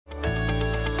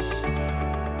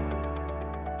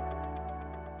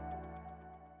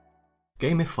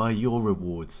Gamify your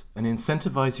rewards and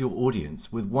incentivize your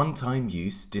audience with one-time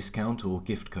use, discount or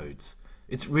gift codes.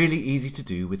 It's really easy to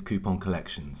do with coupon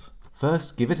collections.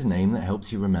 First, give it a name that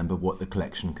helps you remember what the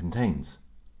collection contains.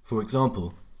 For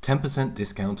example, 10%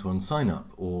 discount on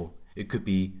sign-up, or it could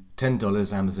be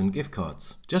 $10 Amazon gift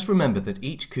cards. Just remember that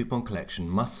each coupon collection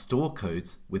must store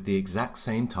codes with the exact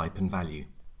same type and value.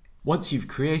 Once you've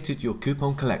created your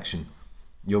coupon collection,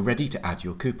 you're ready to add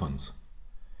your coupons.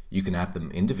 You can add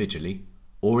them individually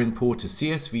or import a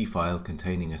CSV file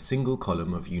containing a single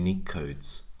column of unique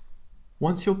codes.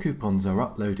 Once your coupons are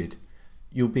uploaded,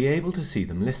 you'll be able to see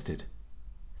them listed.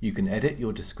 You can edit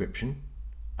your description,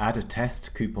 add a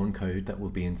test coupon code that will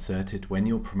be inserted when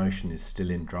your promotion is still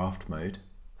in draft mode,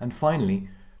 and finally,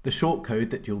 the short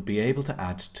code that you'll be able to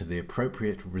add to the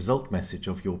appropriate result message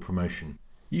of your promotion.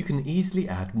 You can easily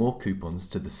add more coupons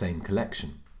to the same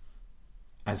collection.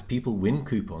 As people win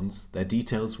coupons, their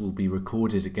details will be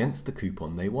recorded against the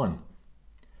coupon they won.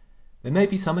 There may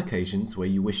be some occasions where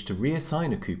you wish to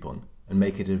reassign a coupon and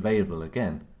make it available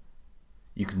again.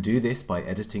 You can do this by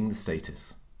editing the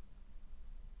status.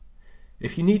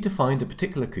 If you need to find a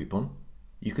particular coupon,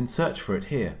 you can search for it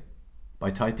here by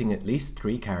typing at least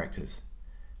 3 characters.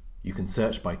 You can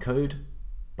search by code,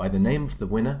 by the name of the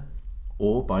winner,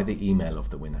 or by the email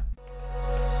of the winner.